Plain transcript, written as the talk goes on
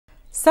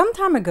Some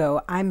time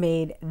ago, I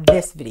made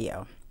this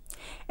video,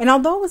 and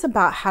although it was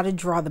about how to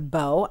draw the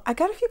bow, I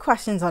got a few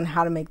questions on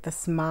how to make the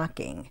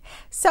smocking.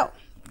 So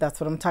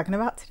that's what I'm talking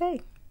about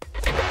today.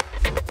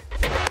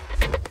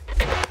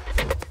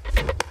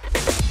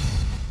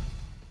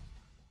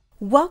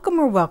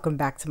 Welcome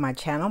back to my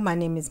channel. My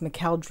name is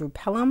Mikkel Drew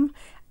Pelham.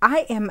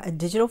 I am a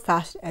digital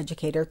fashion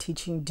educator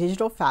teaching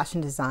digital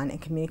fashion design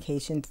and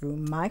communication through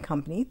my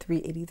company,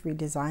 383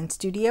 Design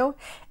Studio,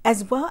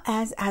 as well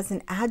as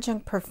an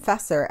adjunct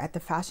professor at the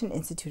Fashion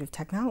Institute of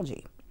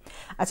Technology.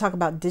 I talk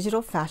about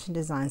digital fashion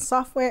design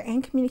software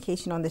and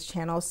communication on this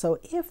channel, so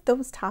if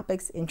those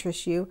topics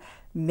interest you,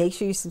 make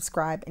sure you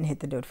subscribe and hit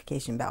the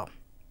notification bell.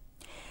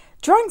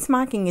 Drawing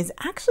smocking is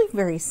actually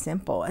very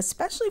simple,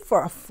 especially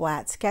for a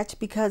flat sketch,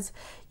 because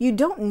you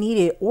don't need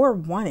it or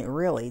want it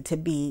really to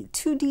be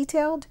too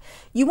detailed.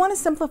 You want to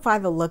simplify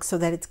the look so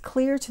that it's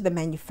clear to the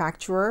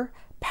manufacturer,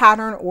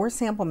 pattern, or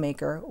sample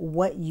maker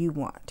what you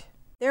want.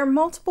 There are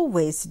multiple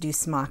ways to do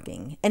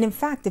smocking, and in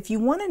fact, if you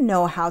want to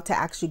know how to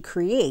actually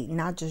create,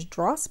 not just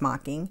draw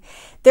smocking,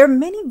 there are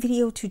many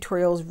video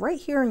tutorials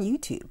right here on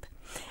YouTube.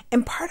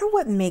 And part of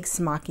what makes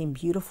smocking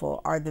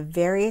beautiful are the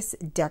various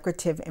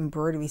decorative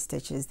embroidery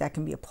stitches that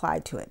can be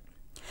applied to it.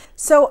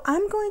 So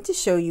I'm going to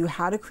show you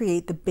how to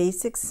create the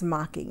basic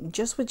smocking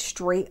just with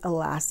straight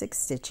elastic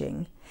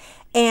stitching.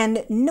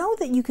 And know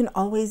that you can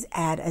always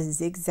add a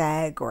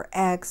zigzag or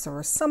X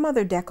or some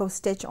other deco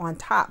stitch on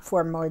top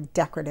for a more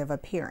decorative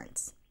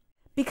appearance.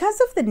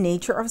 Because of the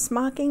nature of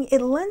smocking,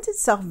 it lends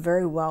itself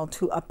very well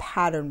to a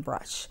pattern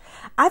brush.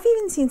 I've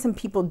even seen some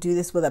people do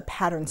this with a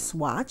pattern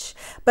swatch,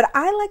 but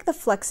I like the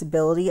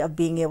flexibility of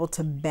being able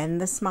to bend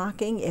the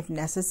smocking if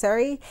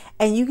necessary,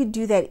 and you could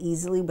do that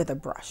easily with a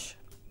brush.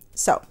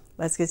 So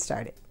let's get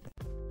started.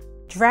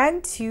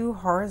 Drag two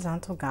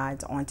horizontal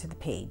guides onto the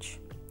page.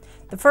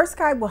 The first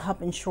guide will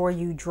help ensure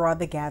you draw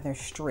the gather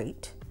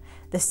straight.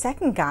 The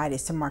second guide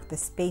is to mark the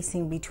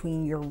spacing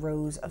between your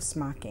rows of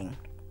smocking.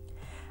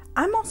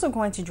 I'm also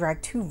going to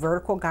drag two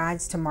vertical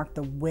guides to mark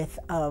the width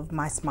of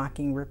my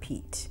smocking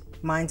repeat.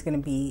 Mine's going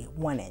to be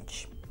 1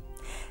 inch.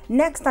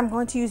 Next, I'm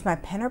going to use my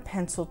pen or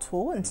pencil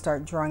tool and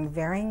start drawing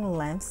varying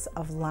lengths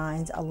of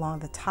lines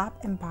along the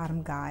top and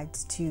bottom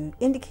guides to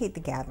indicate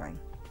the gathering.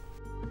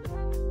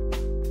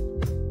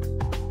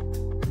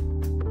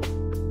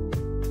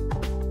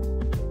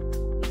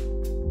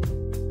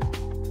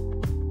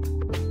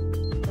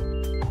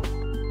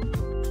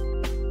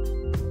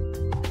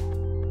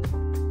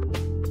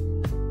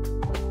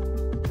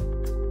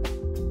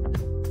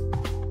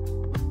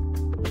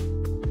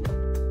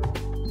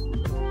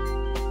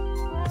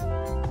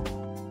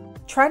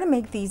 Try to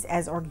make these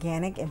as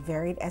organic and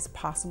varied as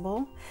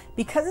possible.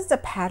 Because it's a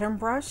pattern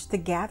brush, the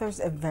gathers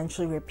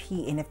eventually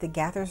repeat, and if the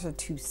gathers are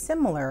too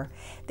similar,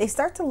 they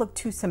start to look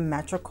too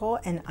symmetrical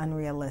and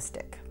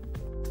unrealistic.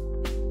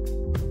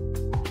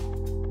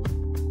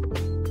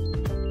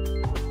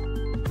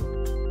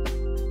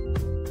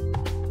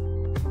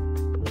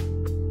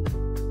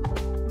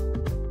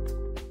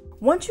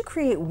 Once you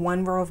create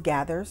one row of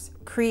gathers,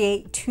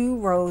 create 2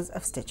 rows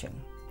of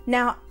stitching.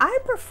 Now, I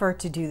prefer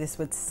to do this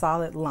with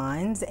solid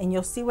lines, and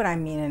you'll see what I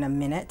mean in a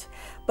minute,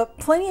 but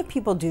plenty of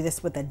people do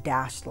this with a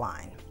dashed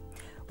line.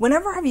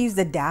 Whenever I've used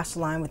a dashed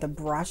line with a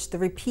brush, the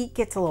repeat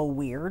gets a little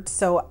weird,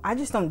 so I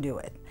just don't do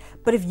it.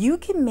 But if you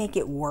can make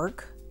it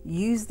work,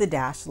 use the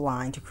dashed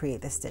line to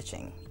create the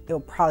stitching. It'll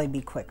probably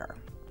be quicker.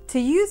 To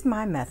use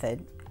my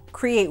method,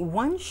 create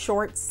one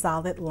short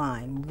solid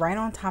line right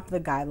on top of the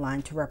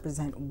guideline to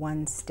represent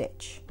 1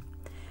 stitch.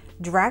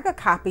 Drag a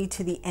copy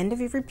to the end of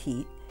your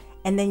repeat,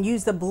 and then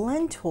use the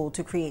blend tool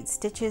to create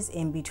stitches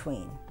in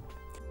between.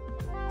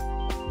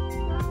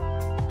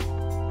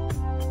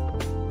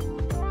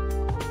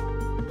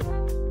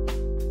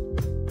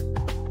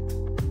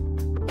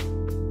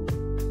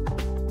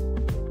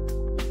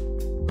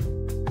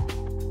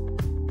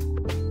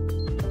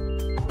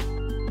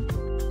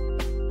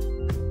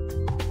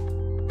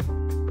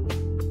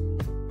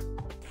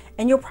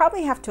 And you'll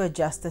probably have to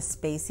adjust the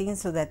spacing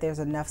so that there's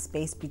enough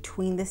space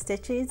between the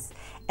stitches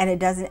and it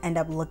doesn't end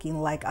up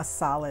looking like a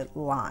solid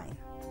line.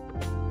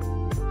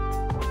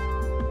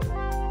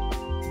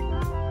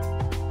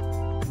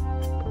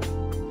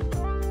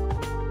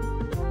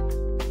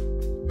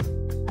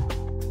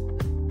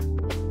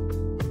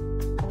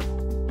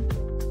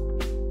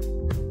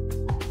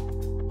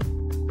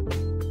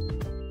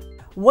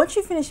 Once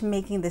you finish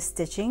making the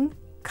stitching,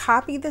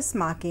 copy the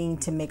smocking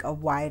to make a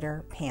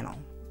wider panel.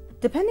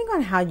 Depending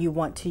on how you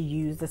want to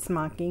use the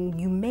smocking,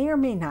 you may or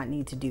may not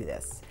need to do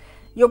this.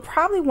 You'll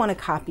probably want to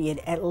copy it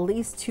at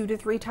least 2 to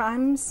 3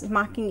 times.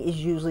 Smocking is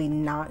usually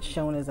not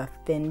shown as a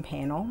thin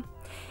panel.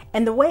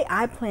 And the way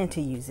I plan to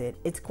use it,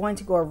 it's going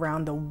to go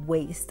around the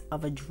waist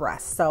of a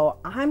dress. So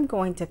I'm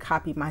going to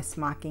copy my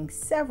smocking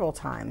several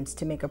times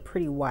to make a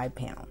pretty wide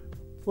panel.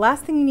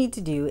 Last thing you need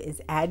to do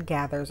is add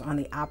gathers on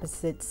the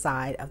opposite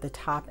side of the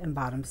top and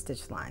bottom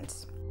stitch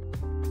lines.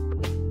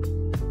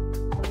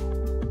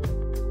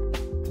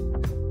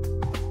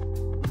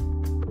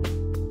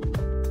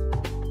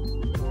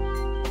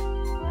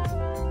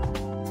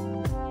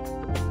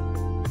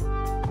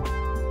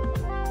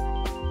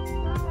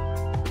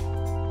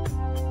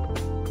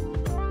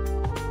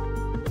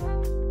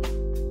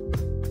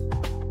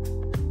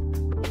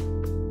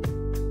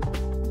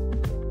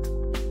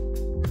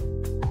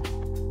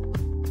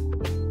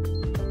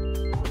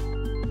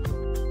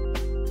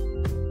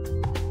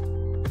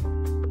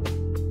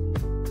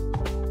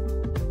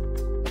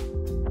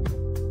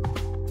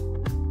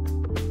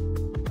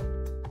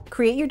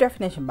 Create your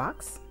definition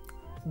box,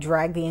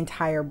 drag the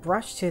entire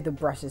brush to the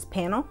brushes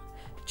panel,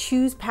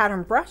 choose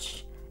pattern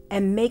brush,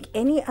 and make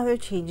any other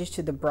changes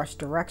to the brush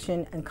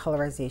direction and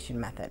colorization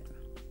method.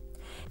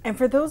 And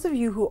for those of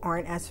you who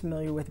aren't as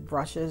familiar with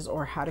brushes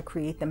or how to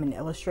create them in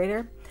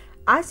Illustrator,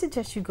 I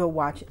suggest you go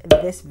watch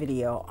this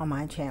video on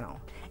my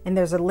channel, and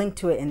there's a link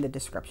to it in the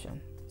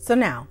description. So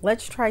now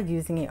let's try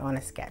using it on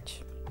a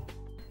sketch.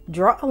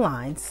 Draw a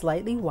line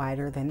slightly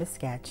wider than the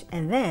sketch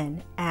and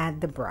then add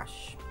the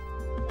brush.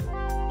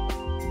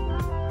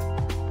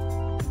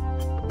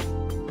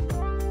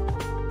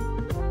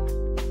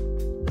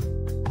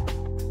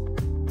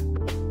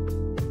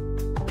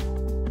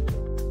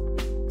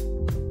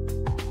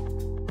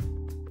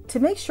 To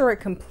make sure it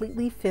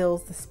completely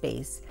fills the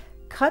space,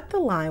 cut the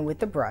line with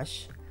the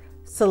brush,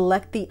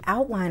 select the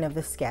outline of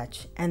the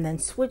sketch, and then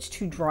switch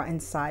to draw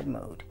inside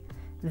mode.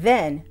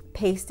 Then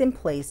paste in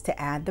place to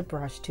add the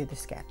brush to the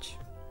sketch.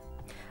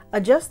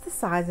 Adjust the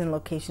size and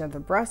location of the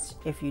brush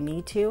if you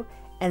need to,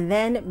 and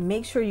then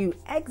make sure you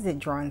exit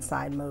draw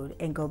inside mode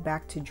and go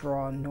back to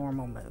draw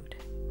normal mode.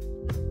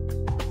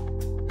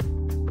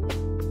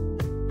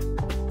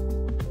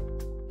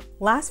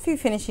 Last few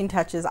finishing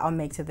touches I'll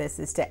make to this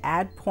is to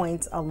add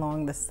points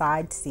along the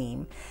side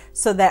seam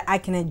so that I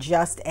can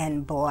adjust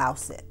and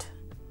blouse it.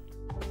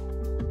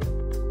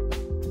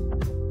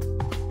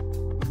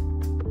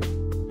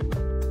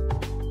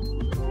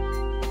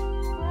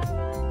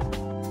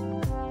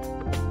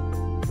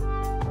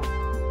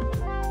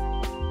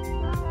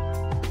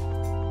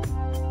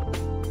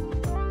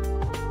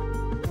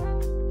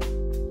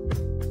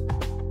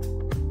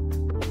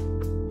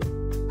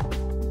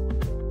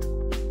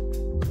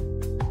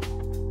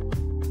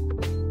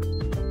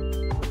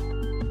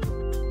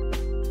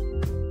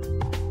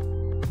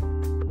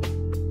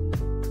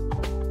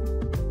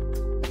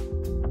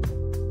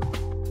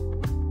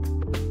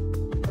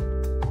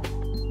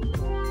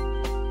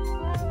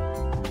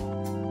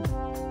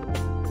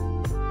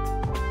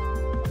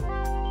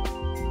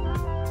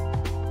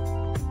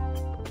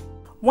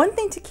 One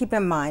thing to keep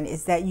in mind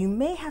is that you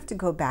may have to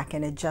go back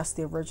and adjust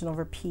the original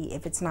repeat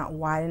if it's not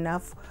wide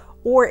enough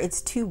or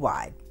it's too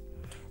wide.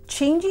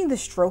 Changing the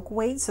stroke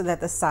weight so that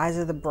the size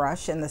of the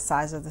brush and the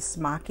size of the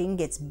smocking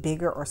gets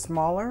bigger or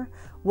smaller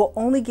will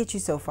only get you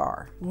so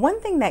far. One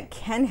thing that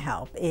can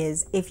help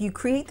is if you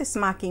create the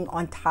smocking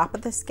on top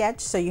of the sketch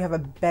so you have a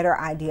better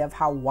idea of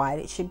how wide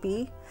it should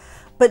be.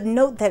 But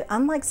note that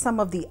unlike some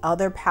of the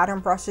other pattern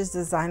brushes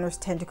designers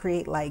tend to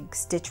create, like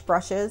stitch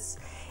brushes,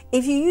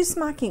 if you use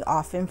smocking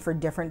often for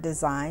different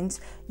designs,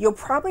 you'll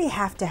probably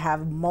have to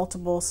have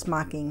multiple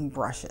smocking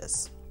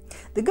brushes.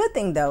 The good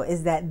thing though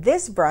is that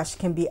this brush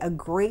can be a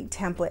great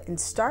template and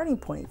starting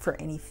point for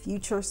any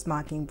future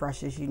smocking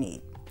brushes you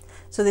need.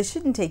 So this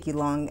shouldn't take you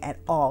long at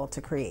all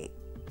to create.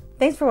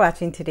 Thanks for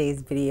watching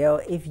today's video.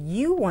 If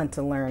you want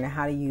to learn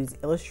how to use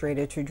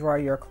Illustrator to draw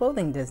your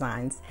clothing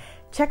designs,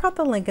 check out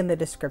the link in the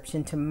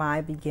description to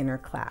my beginner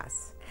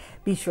class.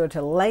 Be sure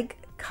to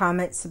like,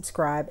 comment,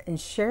 subscribe, and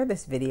share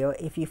this video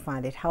if you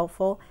find it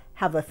helpful.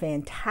 Have a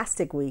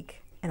fantastic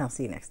week, and I'll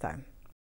see you next time.